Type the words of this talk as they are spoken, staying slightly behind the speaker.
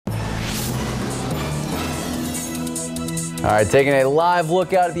All right, taking a live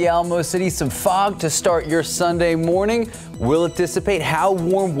look out at the Alamo City. Some fog to start your Sunday morning. Will it dissipate? How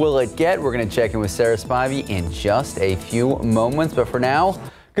warm will it get? We're going to check in with Sarah Spivey in just a few moments. But for now,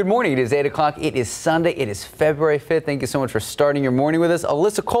 good morning. It is 8 o'clock. It is Sunday. It is February 5th. Thank you so much for starting your morning with us.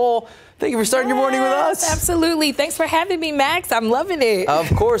 Alyssa Cole, thank you for starting your morning with us. Absolutely. Thanks for having me, Max. I'm loving it. Of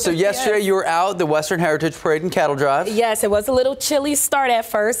course. So yesterday you were out the Western Heritage Parade and Cattle Drive. Yes, it was a little chilly start at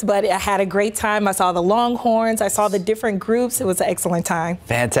first, but I had a great time. I saw the Longhorns. I saw the different groups. It was an excellent time.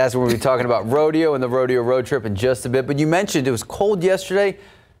 Fantastic. We'll be talking about rodeo and the rodeo road trip in just a bit. But you mentioned it was cold yesterday.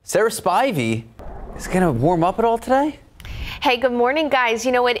 Sarah Spivey is going to warm up at all today? Hey, good morning, guys.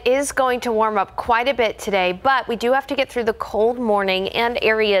 You know, it is going to warm up quite a bit today, but we do have to get through the cold morning and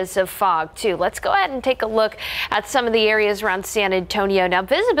areas of fog, too. Let's go ahead and take a look at some of the areas around San Antonio. Now,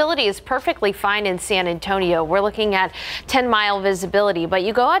 visibility is perfectly fine in San Antonio. We're looking at 10-mile visibility, but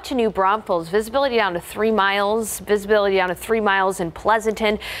you go out to New Braunfels, visibility down to 3 miles, visibility down to 3 miles in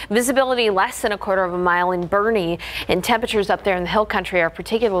Pleasanton, visibility less than a quarter of a mile in Boerne, and temperatures up there in the hill country are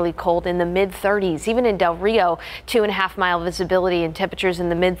particularly cold in the mid-30s. Even in Del Rio, 2.5-mile visibility and temperatures in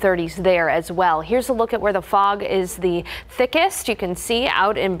the mid-30s there as well. Here's a look at where the fog is the thickest. You can see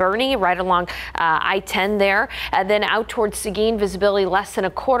out in Boerne, right along I-10 there, and then out towards Seguin, visibility less than a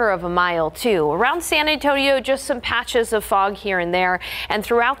quarter of a mile too. Around San Antonio, just some patches of fog here and there, and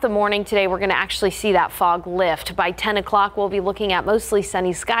throughout the morning today we're going to actually see that fog lift. By 10 o'clock we'll be looking at mostly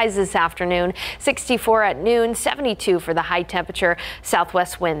sunny skies this afternoon, 64 at noon, 72 for the high temperature,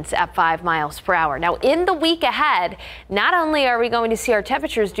 southwest winds at 5 miles per hour. Now in the week ahead, not only are we going to see our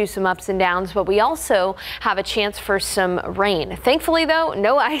temperatures do some ups and downs, but we also have a chance for some rain. Thankfully, though,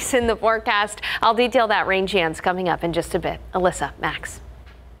 no ice in the forecast. I'll detail that rain chance coming up in just a bit. Alyssa, Max.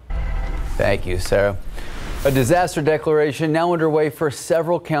 Thank you, Sarah. A disaster declaration now underway for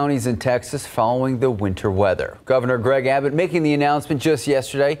several counties in Texas following the winter weather. Governor Greg Abbott making the announcement just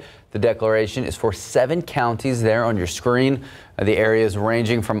yesterday. The declaration is for 7 counties there on your screen. The areas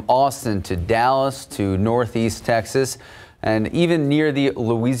ranging from Austin to Dallas to northeast Texas and even near the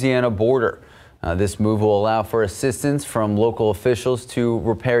Louisiana border. This move will allow for assistance from local officials to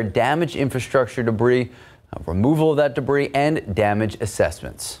repair damaged infrastructure debris, removal of that debris, and damage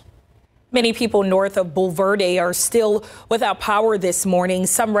assessments. Many people north of Bulverde are still without power this morning.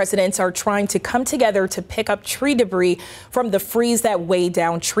 Some residents are trying to come together to pick up tree debris from the freeze that weighed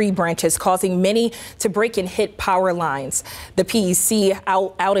down tree branches, causing many to break and hit power lines. The PEC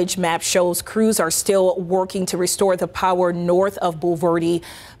outage map shows crews are still working to restore the power north of Bulverde.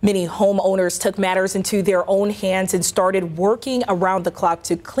 Many homeowners took matters into their own hands and started working around the clock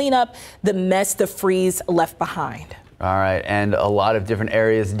to clean up the mess the freeze left behind. All right, and a lot of different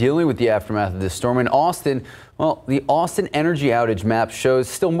areas dealing with the aftermath of this storm. In Austin, well, the Austin energy outage map shows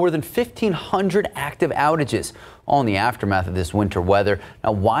still more than 1,500 active outages, all in the aftermath of this winter weather.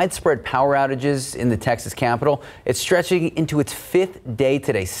 Now, widespread power outages in the Texas capital, it's stretching into its 5th day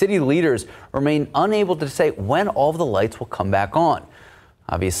today. City leaders remain unable to say when all of the lights will come back on.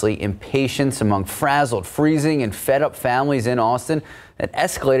 Obviously, impatience among frazzled, freezing, and fed-up families in Austin that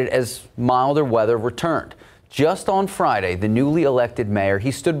escalated as milder weather returned. Just on Friday, the newly elected mayor,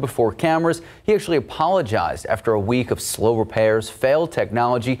 he stood before cameras. He actually apologized after a week of slow repairs, failed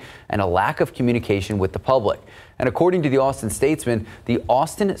technology, and a lack of communication with the public. And according to the Austin Statesman, the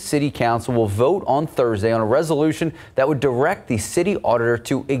Austin City Council will vote on Thursday on a resolution that would direct the city auditor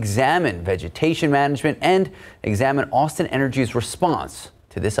to examine vegetation management and examine Austin Energy's response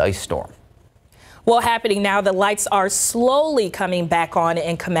to this ice storm. Well, happening now, the lights are slowly coming back on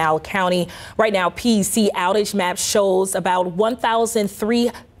in Comal County. Right now, PEC outage map shows about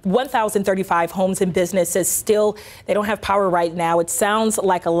 1,035 homes and businesses still, they don't have power right now. It sounds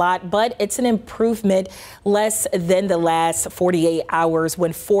like a lot, but it's an improvement less than the last 48 hours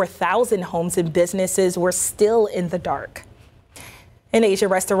when 4,000 homes and businesses were still in the dark. An Asian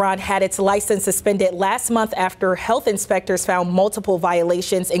restaurant had its license suspended last month after health inspectors found multiple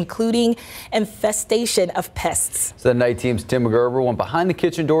violations, including infestation of pests. So the night team's Tim McGerber went behind the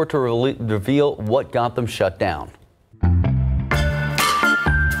kitchen door to reveal what got them shut down.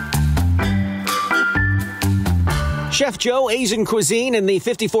 Chef Joe Asian Cuisine in the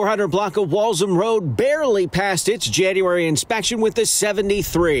 5400 block of Walsham Road barely passed its January inspection with a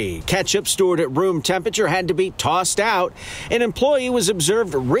 73. Ketchup stored at room temperature had to be tossed out. An employee was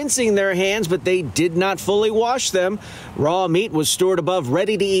observed rinsing their hands, but they did not fully wash them. Raw meat was stored above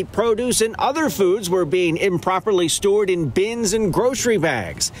ready-to-eat produce, and other foods were being improperly stored in bins and grocery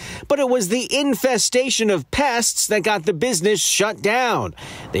bags. But it was the infestation of pests that got the business shut down.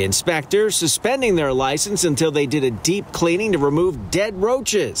 The inspectors suspending their license until they did a deep cleaning to remove dead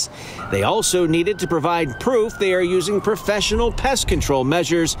roaches. They also needed to provide proof they are using professional pest control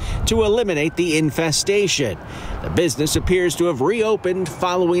measures to eliminate the infestation. The business appears to have reopened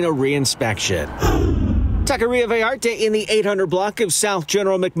following a reinspection. Taqueria Vallarta in the 800 block of South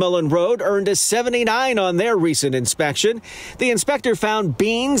General McMillan Road earned a 79 on their recent inspection. The inspector found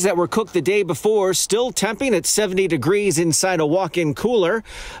beans that were cooked the day before still temping at 70 degrees inside a walk-in cooler.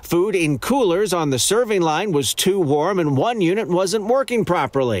 Food in coolers on the serving line was too warm and one unit wasn't working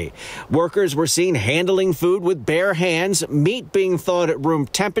properly. Workers were seen handling food with bare hands. Meat being thawed at room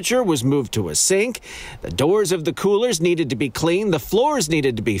temperature was moved to a sink. The doors of the coolers needed to be cleaned, the floors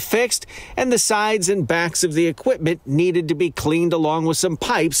needed to be fixed, and the sides and backs of the equipment needed to be cleaned along with some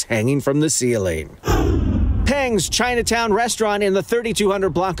pipes hanging from the ceiling. Peng's Chinatown restaurant in the 3200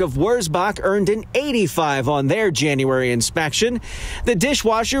 block of Wurzbach earned an 85 on their January inspection. The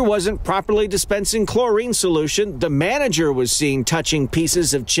dishwasher wasn't properly dispensing chlorine solution. The manager was seen touching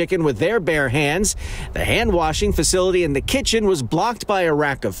pieces of chicken with their bare hands. The hand washing facility in the kitchen was blocked by a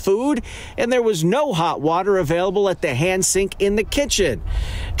rack of food, and there was no hot water available at the hand sink in the kitchen.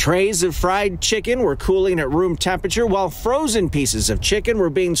 Trays of fried chicken were cooling at room temperature, while frozen pieces of chicken were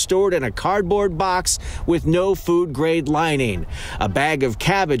being stored in a cardboard box with no food-grade lining. A bag of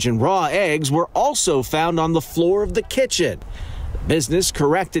cabbage and raw eggs were also found on the floor of the kitchen. The business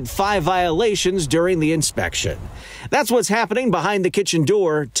corrected 5 violations during the inspection. That's what's happening behind the kitchen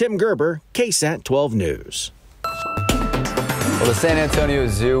door. Tim Gerber, KSAT 12 News. Well, the San Antonio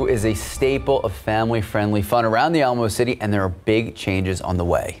Zoo is a staple of family-friendly fun around the Alamo City, and there are big changes on the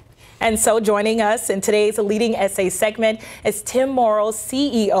way. And so joining us in today's Leading SA segment is Tim Morrow,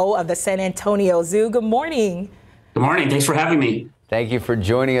 CEO of the San Antonio Zoo. Good morning. Good morning. Thanks for having me. Thank you for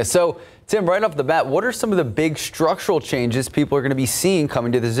joining us. So, Tim, right off the bat, what are some of the big structural changes people are going to be seeing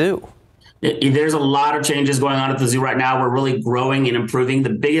coming to the zoo? There's a lot of changes going on at the zoo right now. We're really growing and improving. The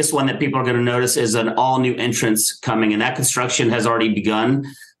biggest one that people are going to notice is an all-new entrance coming, and that construction has already begun.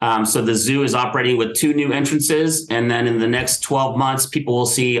 So the zoo is operating with 2 new entrances, and then in the next 12 months, people will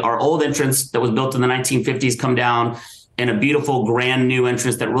see our old entrance that was built in the 1950s come down, and a beautiful grand new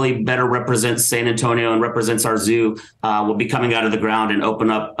entrance that really better represents San Antonio and represents our zoo will be coming out of the ground and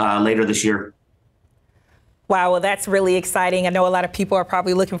open up later this year. Wow, well, that's really exciting. I know a lot of people are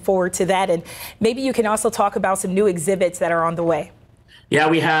probably looking forward to that. And maybe you can also talk about some new exhibits that are on the way. Yeah,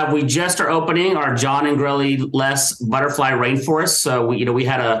 we just are opening our John and Grelly Less Butterfly Rainforest. So we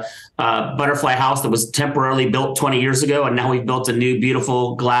had a butterfly house that was temporarily built 20 years ago, and now we've built a new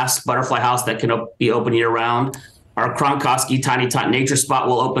beautiful glass butterfly house that can be open year round. Our Kronkowski Tiny Tot Nature Spot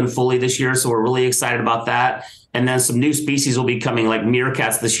will open fully this year, so we're really excited about that. And then some new species will be coming, like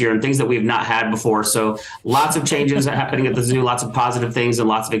meerkats this year, and things that we've not had before. So lots of changes happening at the zoo, lots of positive things, and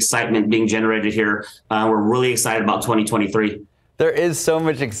lots of excitement being generated here. We're really excited about 2023. There is so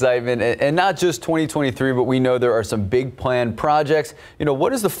much excitement, and not just 2023, but we know there are some big planned projects. What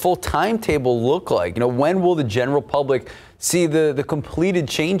does the full timetable look like? When will the general public see the completed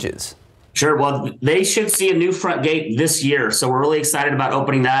changes? Sure. Well, they should see a new front gate this year. So we're really excited about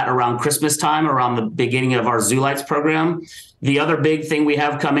opening that around Christmas time, around the beginning of our Zoo Lights program. The other big thing we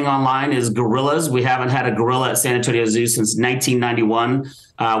have coming online is gorillas. We haven't had a gorilla at San Antonio Zoo since 1991.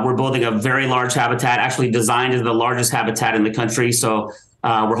 We're building a very large habitat, actually designed as the largest habitat in the country. So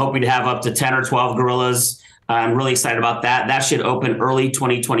we're hoping to have up to 10 or 12 gorillas. I'm really excited about that. That should open early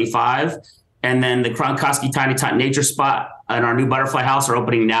 2025. And then the Kronkowski Tiny Tot Nature Spot and our new butterfly house are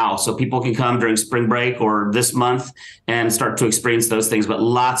opening now. So people can come during spring break or this month and start to experience those things. But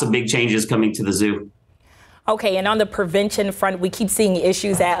lots of big changes coming to the zoo. Okay, and on the prevention front, we keep seeing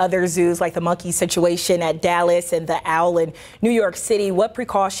issues at other zoos like the monkey situation at Dallas and the owl in New York City. What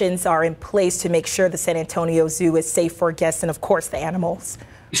precautions are in place to make sure the San Antonio Zoo is safe for guests and, of course, the animals?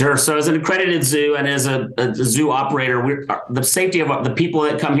 Sure. So as an accredited zoo and as a zoo operator, the safety of the people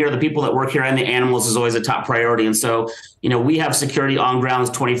that come here, the people that work here, and the animals is always a top priority. And so, we have security on grounds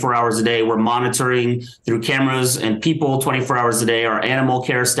 24 hours a day. We're monitoring through cameras and people 24 hours a day. Our animal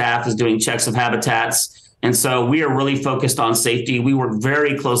care staff is doing checks of habitats. And so we are really focused on safety. We work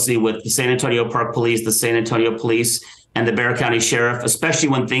very closely with the San Antonio Park Police, the San Antonio Police, and the Bexar County Sheriff, especially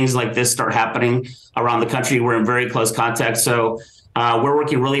when things like this start happening around the country. We're in very close contact. So we're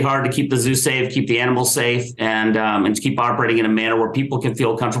working really hard to keep the zoo safe, keep the animals safe, and to keep operating in a manner where people can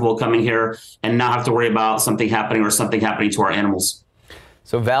feel comfortable coming here and not have to worry about something happening to our animals.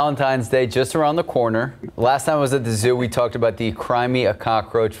 So Valentine's Day just around the corner. Last time I was at the zoo, we talked about the Cry Me a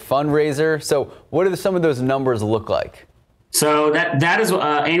Cockroach fundraiser. So what do some of those numbers look like? So that is an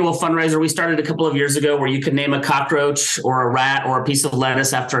annual fundraiser we started a couple of years ago, where you could name a cockroach or a rat or a piece of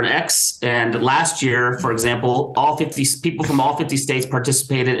lettuce after an X. And last year, for example, people from all 50 states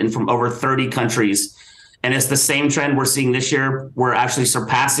participated, and from over 30 countries. And it's the same trend we're seeing this year. We're actually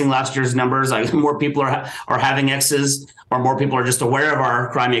surpassing last year's numbers. Like, more people are having X's, or more people are just aware of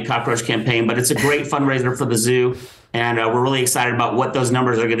our Cry Me a Cockroach campaign. But it's a great fundraiser for the zoo, and we're really excited about what those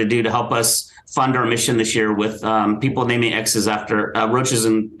numbers are going to do to help us fund our mission this year with people naming X's after roaches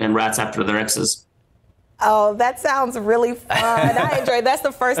and rats after their X's. Oh, that sounds really fun. I enjoy it. That's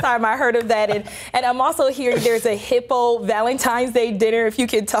the first time I heard of that. And I'm also hearing there's a hippo Valentine's Day dinner. If you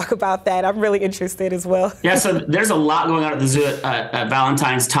could talk about that, I'm really interested as well. Yeah, so there's a lot going on at the zoo at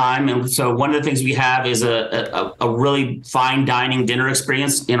Valentine's time. And so one of the things we have is a really fine dining dinner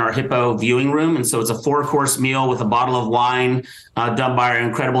experience in our hippo viewing room. And so it's a 4-course meal with a bottle of wine done by our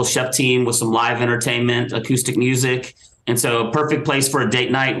incredible chef team, with some live entertainment, acoustic music. And so a perfect place for a date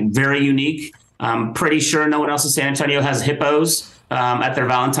night, very unique. I'm pretty sure no one else in San Antonio has hippos at their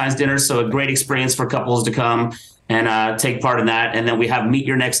Valentine's dinner. So a great experience for couples to come and take part in that. And then we have Meet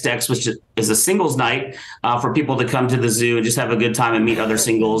Your Next Ex, which is a singles night for people to come to the zoo and just have a good time and meet other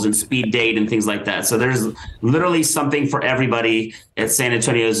singles and speed date and things like that. So there's literally something for everybody at San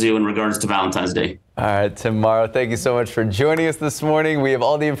Antonio Zoo in regards to Valentine's Day. All right, Tim Morrow, thank you so much for joining us this morning. We have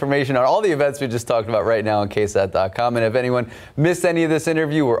all the information on all the events we just talked about right now on KSAT.com. And if anyone missed any of this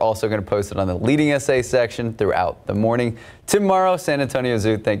interview, we're also going to post it on the leading essay section throughout the morning. Tim Morrow, San Antonio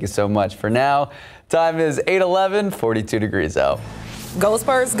Zoo, thank you so much. For now, time is 8:11, 42 degrees out. Go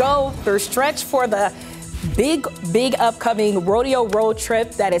Spurs, go. They're stretched for the big upcoming rodeo road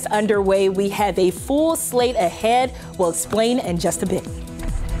trip that is underway. We have a full slate ahead. We'll explain in just a bit.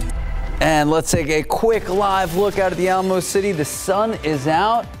 And let's take a quick live look out at the Alamo City. The sun is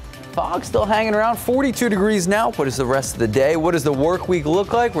out. Fog still hanging around, 42 degrees now. What is the rest of the day? What does the work week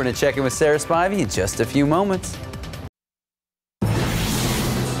look like? We're going to check in with Sarah Spivey in just a few moments.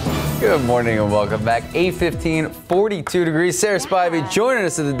 Good morning and welcome back. 8:15, 42 degrees. Sarah Spivey joining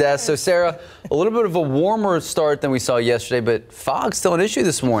us at the desk. So Sarah, a little bit of a warmer start than we saw yesterday, but fog's still an issue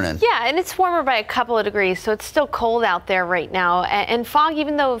this morning. Yeah, and it's warmer by a couple of degrees, so it's still cold out there right now. And fog,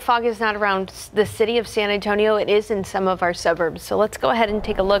 even though fog is not around the city of San Antonio, it is in some of our suburbs. So let's go ahead and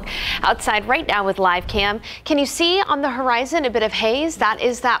take a look outside right now with live cam. Can you see on the horizon a bit of haze? That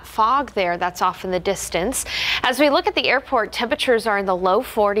is that fog there that's off in the distance. As we look at the airport, temperatures are in the low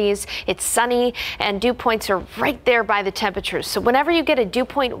 40s. It's sunny and dew points are right there by the temperatures. So whenever you get a dew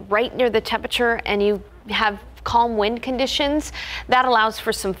point right near the temperature and you have calm wind conditions, that allows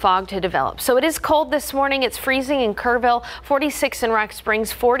for some fog to develop. So it is cold this morning. It's freezing in Kerrville, 46 in Rock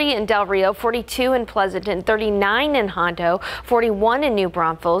Springs, 40 in Del Rio, 42 in Pleasanton, 39 in Hondo, 41 in New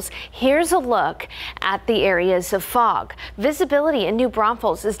Braunfels. Here's a look at the areas of fog. Visibility in New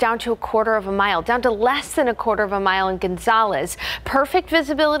Braunfels is down to 1/4 of a mile, down to less than 1/4 of a mile in Gonzales. Perfect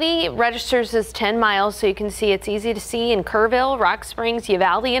visibility registers as 10 miles, so you can see it's easy to see in Kerrville, Rock Springs,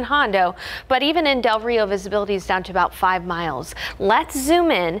 Uvalde, and Hondo. But even in Del Rio, visibility is down to about 5 miles. Let's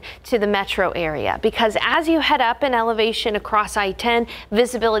zoom in to the metro area, because as you head up in elevation across I-10,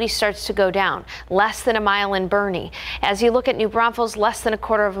 visibility starts to go down. Less than a mile in Bernie. As you look at New Braunfels, less than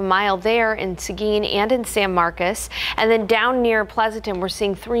 1/4 of a mile there in Seguin and in San Marcos. And then down near Pleasanton, we're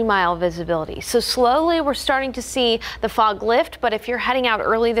seeing 3-mile visibility. So slowly we're starting to see the fog lift, but if you're heading out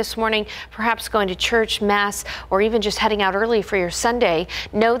early this morning, perhaps going to church, mass, or even just heading out early for your Sunday,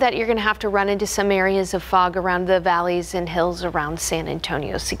 know that you're going to have to run into some areas of fog around the valleys and hills around San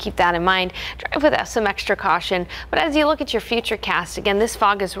Antonio. So keep that in mind. Drive with some extra caution. But as you look at your future cast, again, this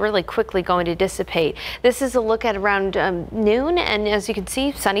fog is really quickly going to dissipate. This is a look at around noon, and as you can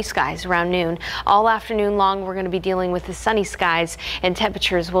see, sunny skies around noon. All afternoon long, we're going to be dealing with the sunny skies, and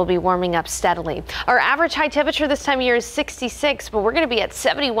temperatures will be warming up steadily. Our average high temperature this time of year is 66, but we're going to be at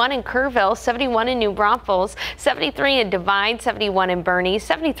 71 in Kerrville, 71 in New Braunfels, 73 in Divine, 71 in Bernie,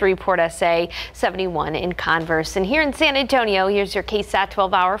 73 Port SA, 71 in Converse. And here in San Antonio, here's your KSAT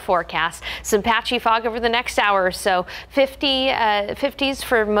 12-hour forecast. Some patchy fog over the next hour or so. 50s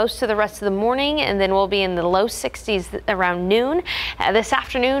for most of the rest of the morning, and then we'll be in the low 60s around noon. This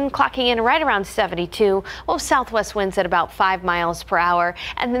afternoon, clocking in right around 72. We'll have southwest winds at about 5 miles per hour.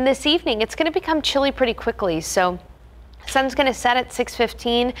 And then this evening, it's going to become chilly pretty quickly. So sun's going to set at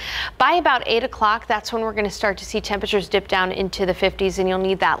 6:15. By about 8 o'clock, that's when we're going to start to see temperatures dip down into the 50s, and you'll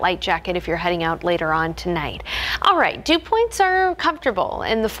need that light jacket if you're heading out later on tonight. All right, dew points are comfortable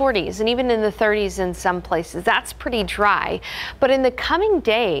in the 40s and even in the 30s in some places. That's pretty dry. But in the coming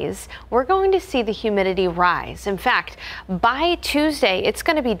days, we're going to see the humidity rise. In fact, by Tuesday, it's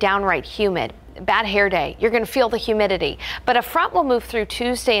going to be downright humid. bad hair day. You're going to feel the humidity, but a front will move through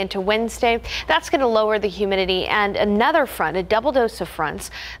Tuesday into Wednesday. That's going to lower the humidity, and another front, a double dose of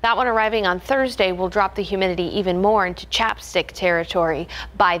fronts, that one arriving on Thursday, will drop the humidity even more into chapstick territory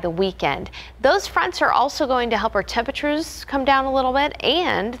by the weekend. Those fronts are also going to help our temperatures come down a little bit,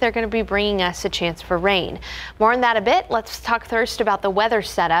 and they're going to be bringing us a chance for rain. More on that a bit. Let's talk first about the weather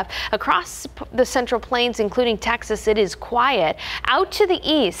setup. Across the Central Plains, including Texas, it is quiet. Out to the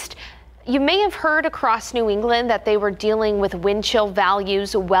east, you may have heard across New England that they were dealing with wind chill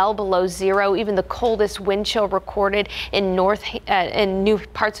values well below zero. Even the coldest wind chill recorded in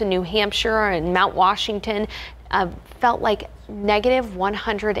parts of New Hampshire and Mount Washington felt like negative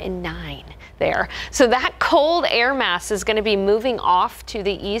 109 there. So that cold air mass is going to be moving off to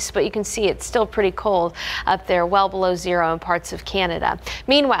the east, but you can see it's still pretty cold up there, well below zero in parts of Canada.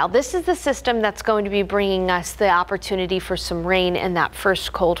 Meanwhile, this is the system that's going to be bringing us the opportunity for some rain in that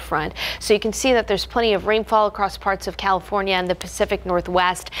first cold front. So you can see that there's plenty of rainfall across parts of California and the Pacific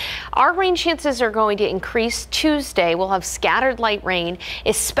Northwest. Our rain chances are going to increase Tuesday. We'll have scattered light rain,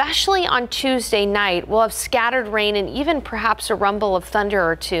 especially on Tuesday night. We'll have scattered rain and even perhaps a rumble of thunder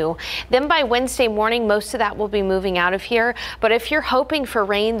or two. Then by Wednesday morning, most of that will be moving out of here. But if you're hoping for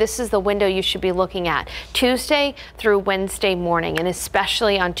rain, this is the window you should be looking at. Tuesday through Wednesday morning, and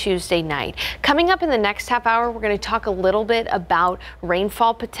especially on Tuesday night. Coming up in the next half hour, we're going to talk a little bit about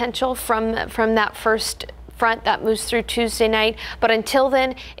rainfall potential from that first front that moves through Tuesday night. But until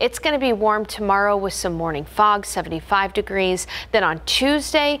then, it's going to be warm tomorrow with some morning fog, 75 degrees. Then on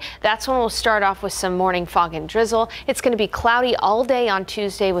Tuesday, that's when we'll start off with some morning fog and drizzle. It's going to be cloudy all day on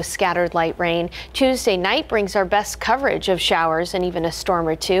Tuesday with scattered light rain. Tuesday night brings our best coverage of showers and even a storm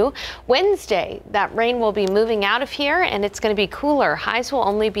or two. Wednesday, that rain will be moving out of here and it's going to be cooler. Highs will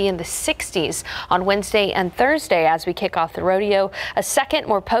only be in the 60s on Wednesday and Thursday as we kick off the rodeo. A second,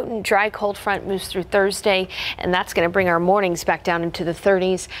 more potent, dry, cold front moves through Thursday, and that's going to bring our mornings back down into the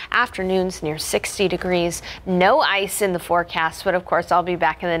 30s, afternoons near 60 degrees. No ice in the forecast, but of course I'll be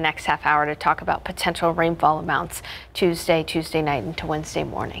back in the next half hour to talk about potential rainfall amounts Tuesday night into Wednesday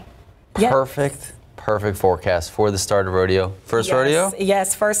morning. Perfect forecast for the start of rodeo. First rodeo?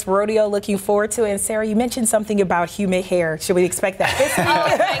 Yes, first rodeo. Looking forward to it. And Sarah, you mentioned something about humid hair. Should we expect that this week? Oh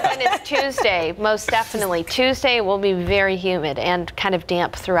my goodness, Tuesday, most definitely. Tuesday will be very humid and kind of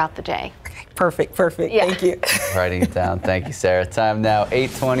damp throughout the day. Perfect. Yeah. Thank you. Writing it down. Thank you, Sarah. Time now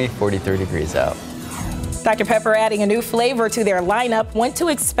 8:20, 43 degrees out. Dr. Pepper adding a new flavor to their lineup. When to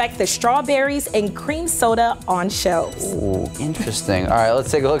expect the strawberries and cream soda on shelves. Ooh, interesting. All right, let's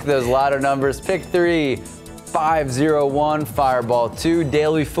take a look at those lotto numbers. Pick 3, 501, Fireball 2.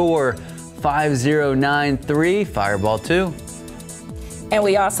 Daily 4, 5093, Fireball 2. And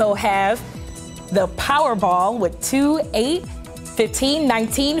we also have the Powerball with 2, 8, 15,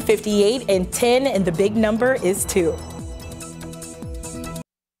 19, 58, and 10, and the big number is 2.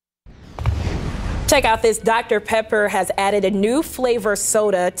 Check out this. Dr. Pepper has added a new flavor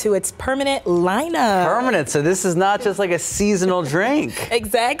soda to its permanent lineup. Permanent, so this is not just like a seasonal drink.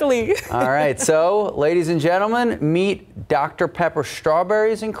 Exactly. All right, so ladies and gentlemen, meet Dr. Pepper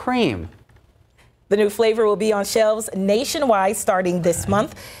Strawberries and Cream. The new flavor will be on shelves nationwide starting this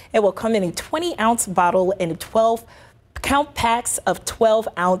month. It will come in a 20-ounce bottle and 12-count packs of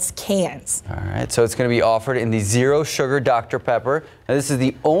 12-ounce cans. All right, so it's going to be offered in the zero sugar Dr. Pepper. Now, this is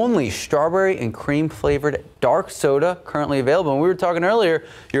the only strawberry and cream flavored dark soda currently available. And we were talking earlier,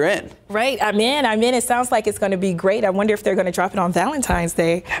 you're in. Right, I'm in. It sounds like it's going to be great. I wonder if they're going to drop it on Valentine's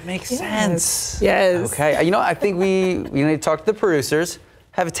Day. That makes sense. Yes. Okay, you know, I think we need to talk to the producers,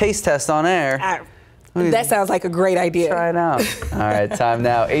 have a taste test on air. That sounds like a great idea. Try it out. All right, time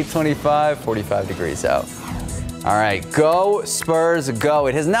now, 8:25, 45 degrees out. All right, go Spurs, go.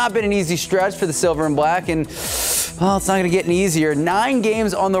 It has not been an easy stretch for the Silver and Black, and, well, it's not going to get any easier. 9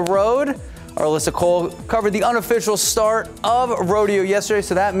 games on the road. Our Alyssa Cole covered the unofficial start of rodeo yesterday,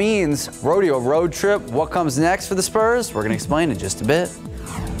 so that means rodeo road trip. What comes next for the Spurs? We're going to explain in just a bit.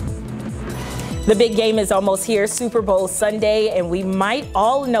 The big game is almost here, Super Bowl Sunday, and we might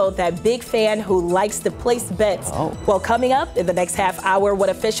all know that big fan who likes to place bets. Well, coming up in the next half hour, what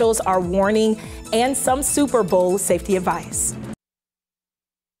officials are warning and some Super Bowl safety advice.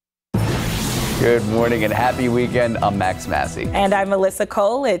 Good morning and happy weekend. I'm Max Massey. And I'm Alyssa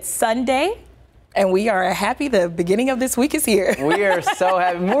Cole. It's Sunday. And we are happy the beginning of this week is here. We are so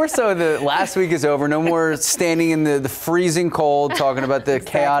happy. More so the last week is over. No more standing in the freezing cold talking about the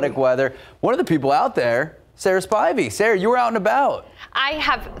chaotic weather. One of the people out there Sarah Spivey. Sarah, you were out and about. I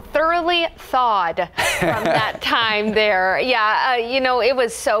have thoroughly thawed from that time there. Yeah, you know, it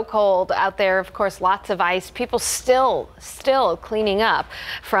was so cold out there. Of course, lots of ice. People still cleaning up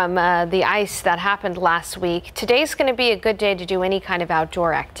from the ice that happened last week. Today's going to be a good day to do any kind of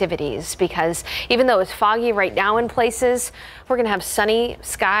outdoor activities because even though it's foggy right now in places, we're going to have sunny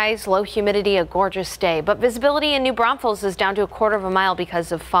skies, low humidity, a gorgeous day. But visibility in New Braunfels is down to 1/4 of a mile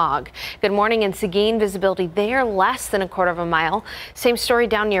because of fog. Good morning in Seguin. Visibility there less than 1/4 of a mile. Same story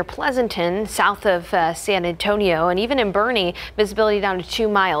down near Pleasanton, south of San Antonio, and even in Bernie, visibility down to 2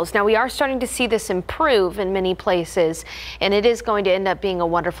 miles. Now we are starting to see this improve in many places, and it is going to end up being a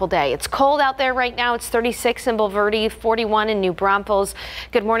wonderful day. It's cold out there right now. It's 36 in Bulverde, 41 in New Braunfels.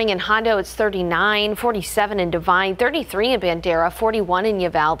 Good morning in Hondo. It's 39, 47 in Devine, 33 in Bandera, 41 in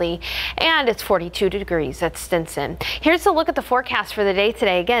Uvalde, and it's 42 degrees at Stinson. Here's a look at the forecast for the day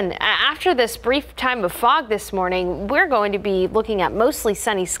today. Again, after this brief time of fog this morning, we're going to be looking at mostly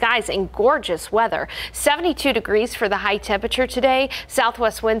sunny skies and gorgeous weather. 72 degrees for the high temperature today.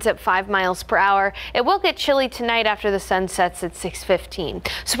 Southwest winds at 5 miles per hour. It will get chilly tonight after the sun sets at 6:15.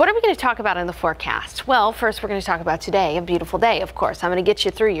 So what are we going to talk about in the forecast? Well, first we're going to talk about today, a beautiful day, of course. I'm going to get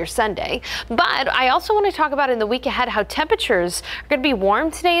you through your Sunday. But I also want to talk about in the week ahead how temperatures are going to be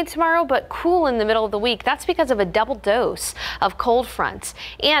warm today and tomorrow, but cool in the middle of the week. That's because of a double dose of cold fronts.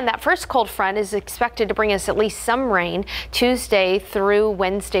 And that first cold front is expected to bring us at least some rain Tuesday through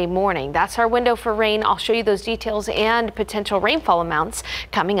Wednesday morning. That's our window for rain. I'll show you those details and potential rainfall amounts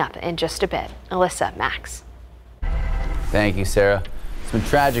coming up in just a bit. Alyssa, Max. Thank you, Sarah. Some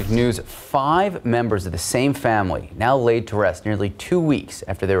tragic news. 5 members of the same family now laid to rest nearly 2 weeks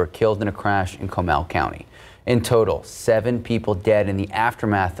after they were killed in a crash in Comal County. In total, 7 people dead in the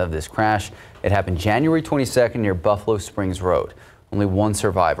aftermath of this crash. It happened January 22nd near Buffalo Springs Road. Only one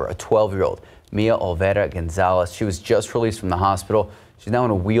survivor, a 12-year-old, Mia Olvera Gonzalez. She was just released from the hospital. She's now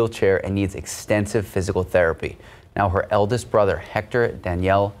in a wheelchair and needs extensive physical therapy. Now her eldest brother, Hector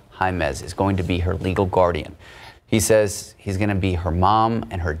Daniel Jaimez, is going to be her legal guardian. He says he's going to be her mom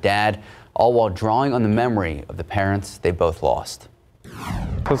and her dad, all while drawing on the memory of the parents they both lost.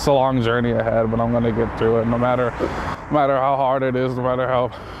 It's a long journey ahead, but I'm going to get through it. No matter how hard it is, no matter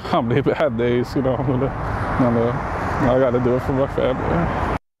how many bad days, you know, I got to do it for my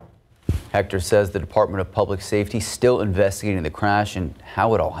family. Hector says the Department of Public Safety is still investigating the crash and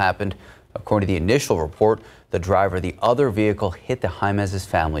how it all happened. According to the initial report, the driver of the other vehicle hit the Jaimez's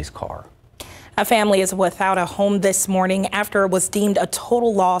family's car. A family is without a home this morning after it was deemed a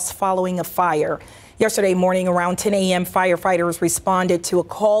total loss following a fire. Yesterday morning around 10 a.m., firefighters responded to a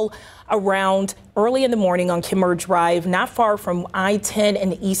call around early in the morning on Kimmer Drive, not far from I-10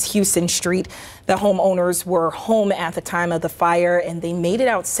 and East Houston Street. The homeowners were home at the time of the fire and they made it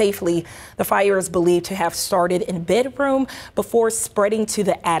out safely. The fire is believed to have started in a bedroom before spreading to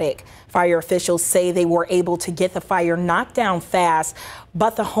the attic. Fire officials say they were able to get the fire knocked down fast,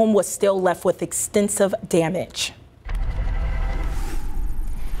 but the home was still left with extensive damage.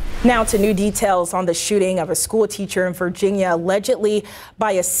 Now to new details on the shooting of a school teacher in Virginia, allegedly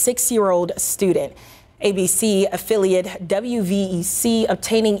by a 6-year-old student. ABC affiliate WVEC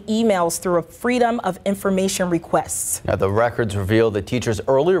obtaining emails through a Freedom of Information requests. Now, the records reveal the teacher's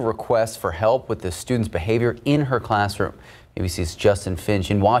earlier requests for help with the student's behavior in her classroom. ABC's Justin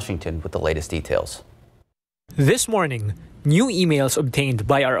Finch in Washington with the latest details. This morning, new emails obtained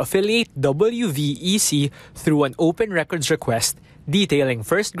by our affiliate WVEC through an open records request detailing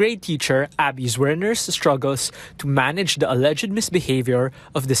first-grade teacher Abby Zwerner's struggles to manage the alleged misbehavior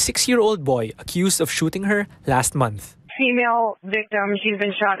of the 6-year-old boy accused of shooting her last month. Female victim, she's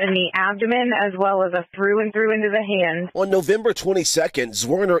been shot in the abdomen as well as a through and through into the hand. On November 22nd,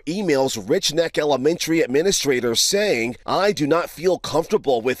 Zwerner emails Rich Neck Elementary administrators saying, "I do not feel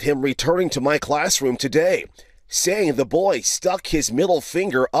comfortable with him returning to my classroom today," saying the boy stuck his middle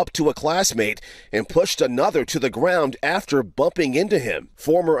finger up to a classmate and pushed another to the ground after bumping into him.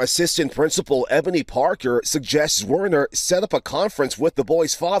 Former assistant principal Ebony Parker suggests Zwerner set up a conference with the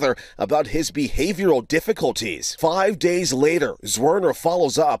boy's father about his behavioral difficulties. 5 days later, Zwerner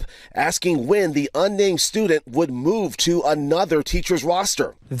follows up, asking when the unnamed student would move to another teacher's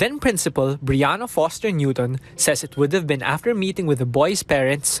roster. Then Principal Brianna Foster Newton says it would have been after meeting with the boy's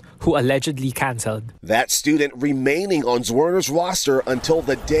parents, who allegedly canceled. That student remaining on Zwerner's roster until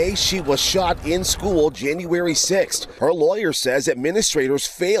the day she was shot in school, January 6th. Her lawyer says administrators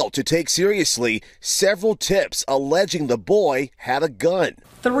failed to take seriously several tips alleging the boy had a gun.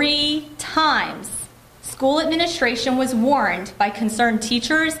 3 times, school administration was warned by concerned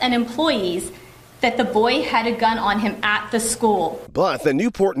teachers and employees that the boy had a gun on him at the school. But the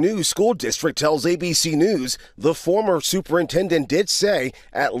Newport News School District tells ABC News the former superintendent did say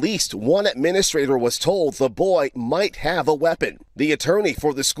at least one administrator was told the boy might have a weapon. The attorney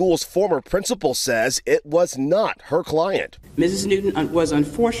for the school's former principal says it was not her client. Mrs. Newton was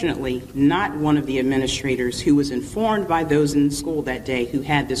unfortunately not one of the administrators who was informed by those in the school that day who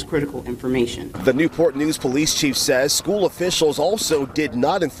had this critical information. The Newport News police chief says school officials also did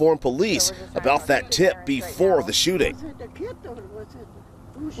not inform police about that tip before the shooting.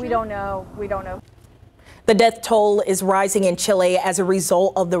 We don't know. We don't know. The death toll is rising in Chile as a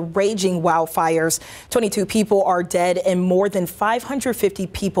result of the raging wildfires. 22 people are dead and more than 550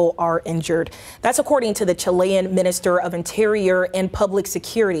 people are injured. That's according to the Chilean Minister of Interior and Public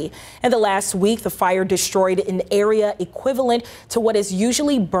Security. In the last week, the fire destroyed an area equivalent to what is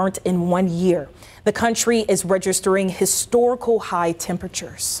usually burnt in 1 year. The country is registering historical high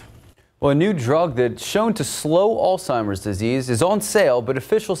temperatures. Well, a new drug that's shown to slow Alzheimer's disease is on sale, but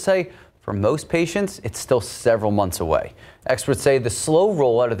officials say for most patients, it's still several months away. Experts say the slow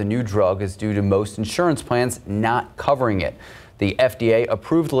rollout of the new drug is due to most insurance plans not covering it. The FDA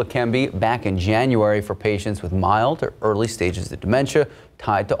approved Leqembi back in January for patients with mild or early stages of dementia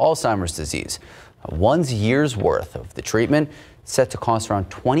tied to Alzheimer's disease. 1 year's worth of the treatment is set to cost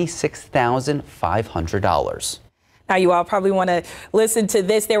around $26,500. Now, you all probably want to listen to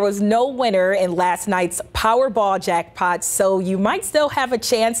this. There was no winner in last night's Powerball jackpot, so you might still have a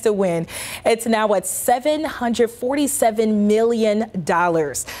chance to win. It's now at $747 million.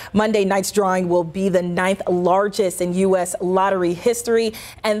 Monday night's drawing will be the 9th largest in U.S. lottery history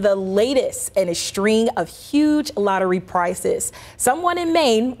and the latest in a string of huge lottery prizes. Someone in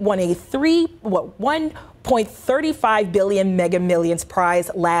Maine won a $1.35 billion Mega Millions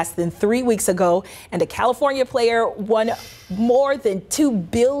prize less than 3 weeks ago, and a California player won more than $2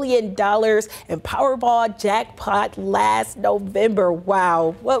 billion in Powerball jackpot last November.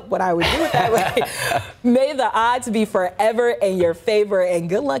 Wow, what would I would do with that? May the odds be forever in your favor, and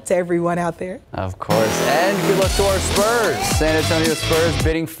good luck to everyone out there. Of course, and good luck to our Spurs. San Antonio Spurs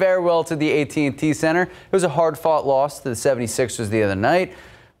bidding farewell to the AT&T Center. It was a hard-fought loss to the 76ers the other night,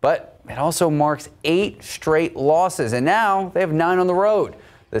 but it also marks 8 straight losses, and now they have 9 on the road.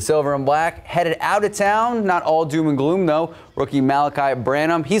 The Silver and Black headed out of town. Not all doom and gloom, though. Rookie Malachi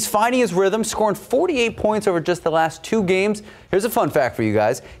Branham, he's finding his rhythm, scoring 48 points over just the last 2 games. Here's a fun fact for you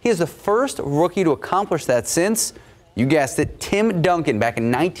guys. He is the first rookie to accomplish that since, you guessed it, Tim Duncan back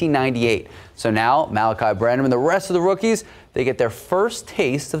in 1998. So now Malachi Branham and the rest of the rookies, they get their first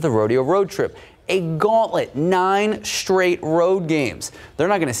taste of the rodeo road trip. A gauntlet, 9 straight road games. They're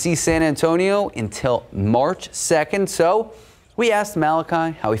not going to see San Antonio until March 2nd. So we asked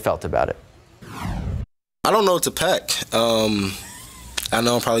Malachi how he felt about it. I don't know what to pack. I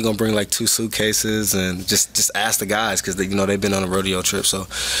know I'm probably going to bring like 2 suitcases and just ask the guys because they've been on a rodeo trip. So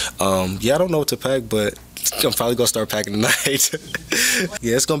yeah, I don't know what to pack, but I'm probably going to start packing tonight.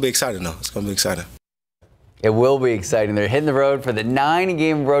 Yeah, it's going to be exciting though. It's going to be exciting. It will be exciting. They're hitting the road for the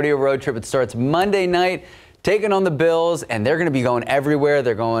 9-game rodeo road trip. It starts Monday night, taking on the Bills, and they're going to be going everywhere.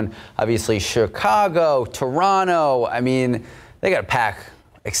 They're going, obviously, Chicago, Toronto. I mean, they got to pack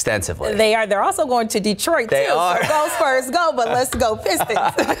extensively. They are. They're also going to Detroit, too. Are. So go Spurs, go, but let's go Pistons.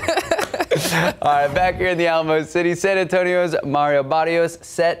 All right, back here in the Alamo City, San Antonio's Mario Barrios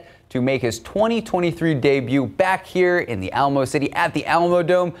set to make his 2023 debut back here in the Alamo City at the Alamo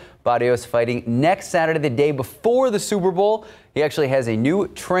Dome. Barrios fighting next Saturday, the day before the Super Bowl. He actually has a new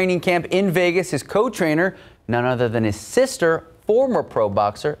training camp in Vegas. His co-trainer, none other than his sister, former pro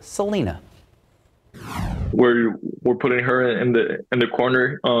boxer Selena. We're putting her in the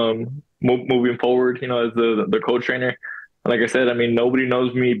corner, moving forward. As the co-trainer. Like I said, I mean, nobody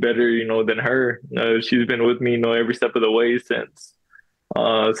knows me better, than her. She's been with me, every step of the way since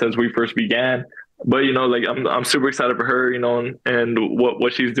we first began. But I'm super excited for her, and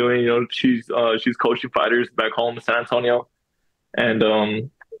what she's doing. She's coaching fighters back home in San Antonio, and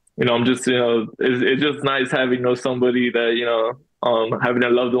I'm just it's just nice having somebody that having a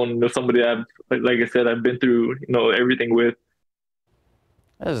loved one, somebody that like I said I've been through everything with.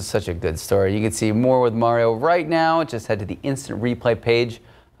 This is such a good story. You can see more with Mario right now. Just head to the instant replay page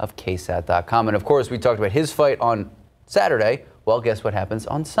of KSAT.com, and of course we talked about his fight on Saturday. Well, guess what happens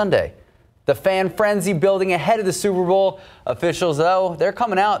on Sunday? The fan frenzy building ahead of the Super Bowl. Officials, though, they're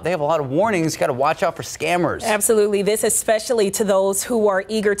coming out. They have a lot of warnings. Got to watch out for scammers. Absolutely. This especially to those who are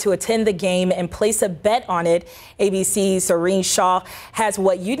eager to attend the game and place a bet on it. ABC's Serene Shaw has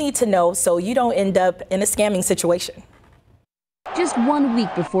what you need to know so you don't end up in a scamming situation. Just 1 week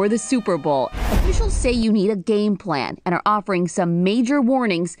before the Super Bowl, Officials say you need a game plan and are offering some major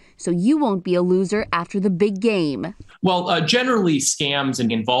warnings so you won't be a loser after the big game. Well, generally, scams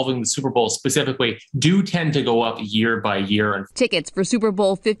involving the Super Bowl specifically do tend to go up year by year. Tickets for Super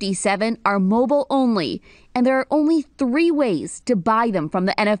Bowl 57 are mobile only, and there are only 3 ways to buy them from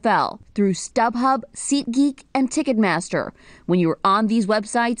the NFL: through StubHub, SeatGeek, and Ticketmaster. When you're on these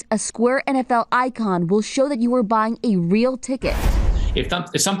websites, a square NFL icon will show that you are buying a real ticket.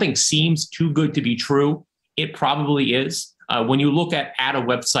 If something seems too good to be true, it probably is. When you look at a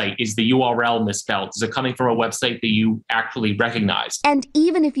website, is the URL misspelled? Is it coming from a website that you actually recognize? And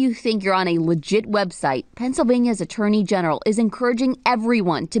even if you think you're on a legit website, Pennsylvania's Attorney General is encouraging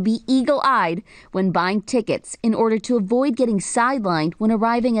everyone to be eagle-eyed when buying tickets in order to avoid getting sidelined when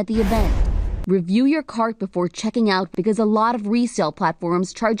arriving at the event. Review your cart before checking out because a lot of resale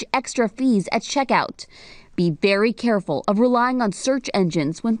platforms charge extra fees at checkout. Be very careful of relying on search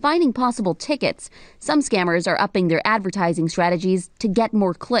engines when finding possible tickets. Some scammers are upping their advertising strategies to get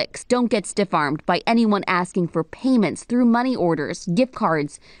more clicks. Don't get stiff-armed by anyone asking for payments through money orders, gift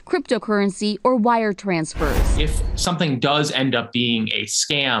cards, cryptocurrency, or wire transfers. If something does end up being a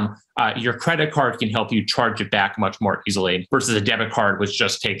scam, your credit card can help you charge it back much more easily versus a debit card, which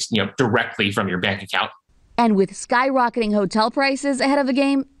just takes directly from your bank account. And with skyrocketing hotel prices ahead of the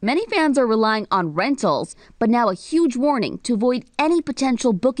game, many fans are relying on rentals, but now a huge warning to avoid any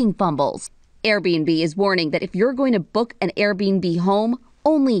potential booking fumbles. Airbnb is warning that if you're going to book an Airbnb home,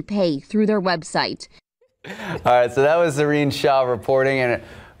 only pay through their website. All right, so that was Zareen Shah reporting, and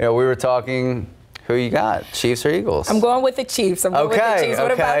we were talking. Who you got, Chiefs or Eagles? I'm going with the Chiefs. I'm going with the Chiefs.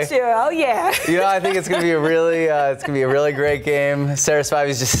 What about you? Oh yeah. I think it's going to be a really great game. Sarah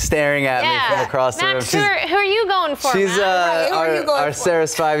Spivey's just staring at me from across the room. Max, who are you going for? She's our Sarah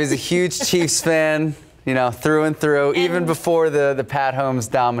Spivey's a huge Chiefs fan. Through and through, even before the Pat Holmes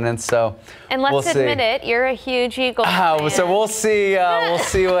dominance. So, and let's admit it, you're a huge Eagles fan. So we'll see. We'll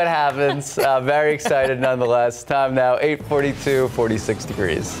see what happens. Very excited, nonetheless. Time now 8:42, 46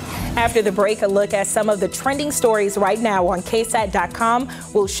 degrees. After the break, a look at some of the trending stories right now on KSAT.com.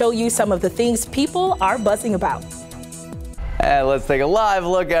 We'll show you some of the things people are buzzing about. And let's take a live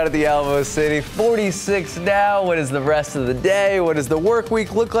look out at the Alamo City. 46 now. What is the rest of the day? What does the work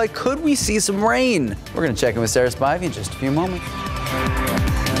week look like? Could we see some rain? We're going to check in with Sarah Spivey in just a few moments.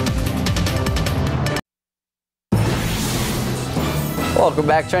 Welcome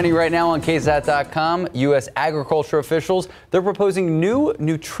back. Trending right now on KSAT.com. U.S. agriculture officials, they're proposing new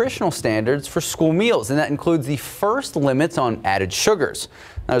nutritional standards for school meals, and that includes the first limits on added sugars.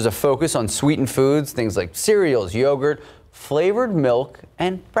 Now, there's a focus on sweetened foods, things like cereals, yogurt, flavored milk,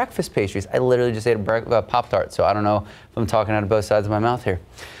 and breakfast pastries. I literally just ate a Pop-Tart, so I don't know if I'm talking out of both sides of my mouth here.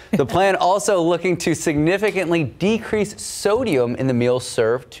 The plan also looking to significantly decrease sodium in the meals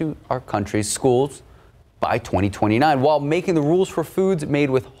served to our country's schools by 2029, while making the rules for foods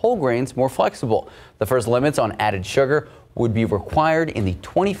made with whole grains more flexible. The first limits on added sugar would be required in the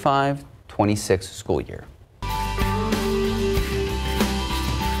 25-26 school year.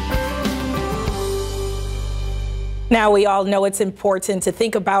 Now, we all know it's important to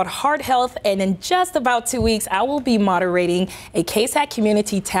think about heart health, and in just about 2 weeks, I will be moderating a KSAT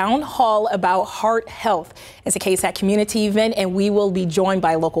community town hall about heart health. It's a KSAT community event, and we will be joined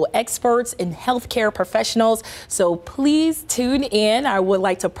by local experts and healthcare professionals. So please tune in. I would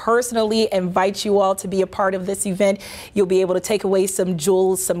like to personally invite you all to be a part of this event. You'll be able to take away some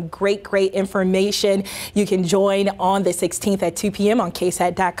jewels, some great information. You can join on the 16th at 2 p.m. on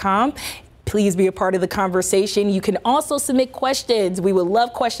KSAT.com. Please be a part of the conversation. You can also submit questions. We would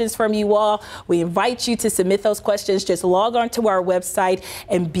love questions from you all. We invite you to submit those questions. Just log on to our website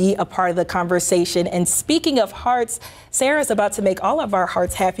and be a part of the conversation. And speaking of hearts, Sarah's about to make all of our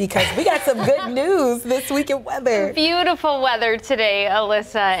hearts happy because we got some good news this week in weather. Beautiful weather today,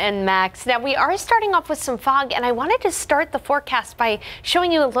 Alyssa and Max. Now, we are starting off with some fog, and I wanted to start the forecast by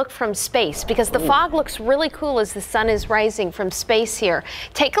showing you a look from space because the fog looks really cool as the sun is rising from space here.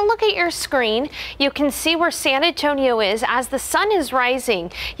 Take a look at your screen. You can see where San Antonio is as the sun is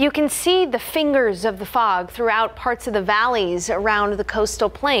rising. You can see the fingers of the fog throughout parts of the valleys around the coastal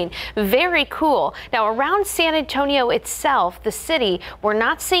plain. Very cool. Now, around San Antonio itself, the city, we're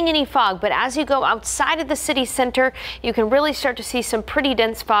not seeing any fog, but as you go outside of the city center, you can really start to see some pretty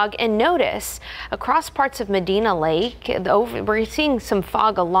dense fog. And notice across parts of Medina Lake, we're seeing some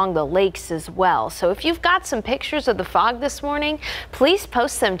fog along the lakes as well. So if you've got some pictures of the fog this morning, please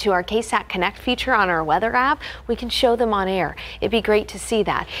post them to our KSAT KSAT Connect feature on our weather app, we can show them on air. It'd be great to see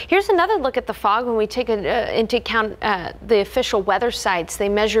that. Here's another look at the fog when we take into account the official weather sites. They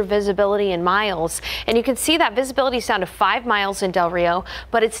measure visibility in miles, and you can see that visibility is down to 5 miles in Del Rio,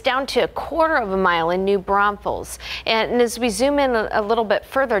 but it's down to 1/4 of a mile in New Braunfels. And as we zoom in a little bit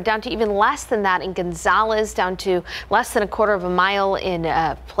further, down to even less than that in Gonzales, down to less than 1/4 of a mile in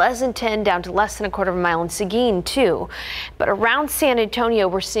Pleasanton, down to less than 1/4 of a mile in Seguin too. But around San Antonio,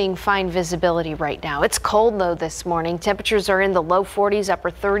 we're seeing fine visibility right now. It's cold though this morning. Temperatures are in the low 40s, upper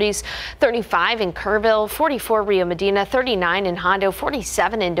 30s, 35 in Kerrville, 44 Rio Medina, 39 in Hondo,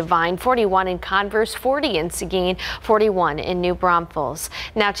 47 in Devine, 41 in Converse, 40 in Seguin, 41 in New Braunfels.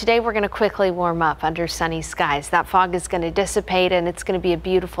 Now today we're going to quickly warm up under sunny skies. That fog is going to dissipate and it's going to be a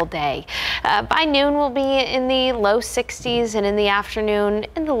beautiful day. By noon we'll be in the low 60s and in the afternoon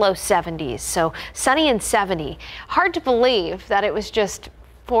in the low 70s. So sunny and 70. Hard to believe that it was just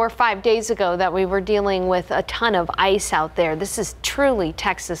 4 or 5 days ago that we were dealing with a ton of ice out there. This is truly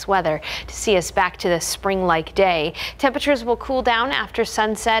Texas weather to see us back to this spring-like day. Temperatures will cool down after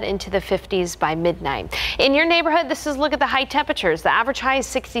sunset into the 50s by midnight. In your neighborhood, this is a look at the high temperatures. The average high is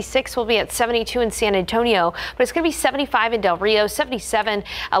 66, will be at 72 in San Antonio, but it's going to be 75 in Del Rio, 77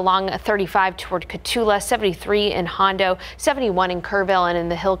 along 35 toward Cotulla, 73 in Hondo, 71 in Kerrville, and in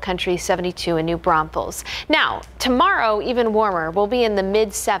the Hill Country, 72 in New Braunfels. Now, tomorrow, even warmer. We'll be in the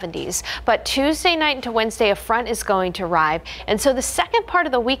mid-70s, but Tuesday night into Wednesday, a front is going to arrive, and so the second part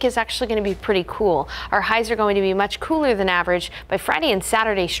of the week is actually going to be pretty cool. Our highs are going to be much cooler than average. By Friday and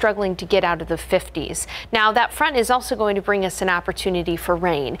Saturday, struggling to get out of the 50s. Now, that front is also going to bring us an opportunity for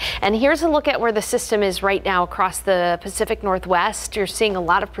rain, and here's a look at where the system is right now across the Pacific Northwest. You're seeing a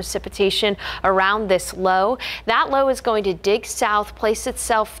lot of precipitation around this low. That low is going to dig south, place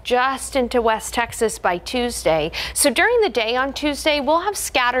itself just into West Texas by Tuesday. So during the day on Tuesday, we'll have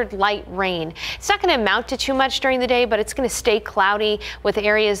scattered light rain. It's not going to amount to too much during the day, but it's going to stay cloudy with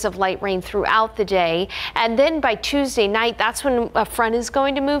areas of light rain throughout the day. And then by Tuesday night, that's when a front is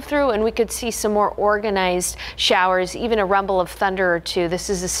going to move through, and we could see some more organized showers, even a rumble of thunder or two. This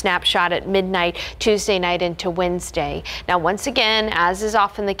is a snapshot at midnight, Tuesday night into Wednesday. Now, once again, as is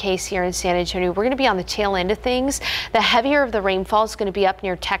often the case here in San Antonio, we're going to be on the tail end of things. The heavier of the rainfall is going to be up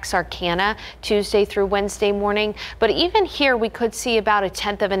near Texarkana Tuesday through Wednesday morning. But even here, we could see about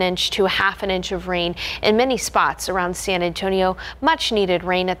 1/10 of an inch to 1/2 an inch of rain in many spots around San Antonio. Much needed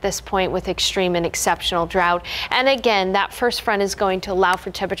rain at this point with extreme and exceptional drought. And again, that first front is going to allow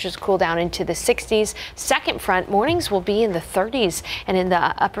for temperatures to cool down into the 60s. Second front, mornings will be in the 30s and in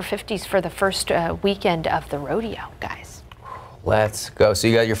the upper 50s for the first weekend of the rodeo, guys. Let's go. So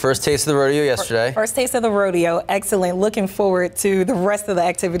you got your first taste of the rodeo yesterday. First taste of the rodeo. Excellent. Looking forward to the rest of the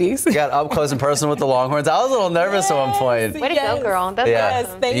activities. You got up close and personal with the Longhorns. I was a little nervous at one point. Way to go, girl. That's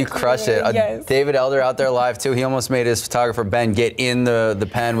awesome. You crushed it. Yes. David Elder out there live, too. He almost made his photographer, Ben, get in the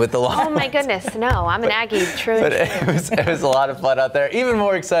pen with the Longhorns. Oh, my goodness. No, I'm an Aggie. Truly. But it was a lot of fun out there. Even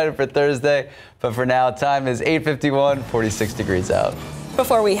more excited for Thursday. But for now, time is 8:51, 46 degrees out.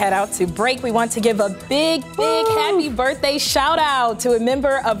 Before we head out to break, we want to give a big happy birthday shout out to a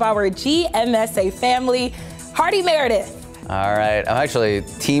member of our GMSA family, Hardy Meredith. All right, I'm actually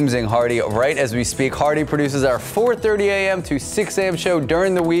teamsing Hardy right as we speak. Hardy produces our 4:30 a.m. to 6 a.m. show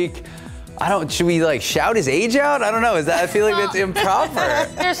during the week. Should we like shout his age out? I don't know. I feel like that's improper.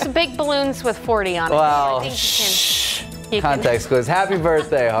 There's some big balloons with 40 on it. Well, shh. Context clues. Happy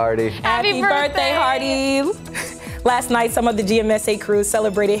birthday, Hardy. Happy birthday, Hardy. Last night, some of the GMSA crew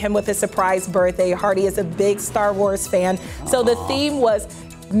celebrated him with a surprise birthday. Hardy is a big Star Wars fan, so the theme was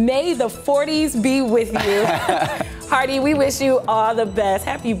May the 40s be with you. Hardy, we wish you all the best.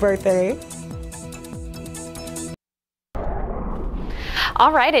 Happy birthday.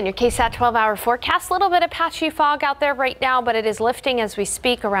 All right, in your KSAT 12-hour forecast, a little bit of patchy fog out there right now, but it is lifting as we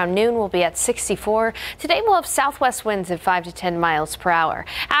speak. Around noon, we'll be at 64. Today, we'll have southwest winds at 5 to 10 miles per hour.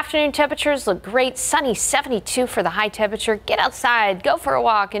 Afternoon temperatures look great. Sunny, 72 for the high temperature. Get outside, go for a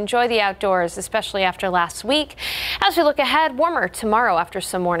walk, enjoy the outdoors, especially after last week. As we look ahead, warmer tomorrow after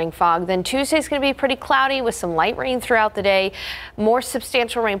some morning fog. Then Tuesday's going to be pretty cloudy with some light rain throughout the day. More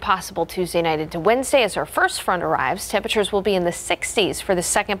substantial rain possible Tuesday night into Wednesday as our first front arrives. Temperatures will be in the 60s for the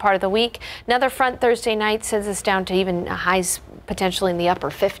second part of the week. Another front Thursday night sends us down to even highs potentially in the upper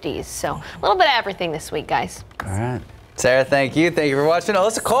 50s. So a little bit of everything this week, guys. All right. Sarah, thank you. Thank you for watching.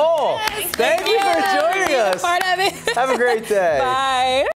 Alyssa Cole, thank you for joining us. Part of it. Have a great day. Bye.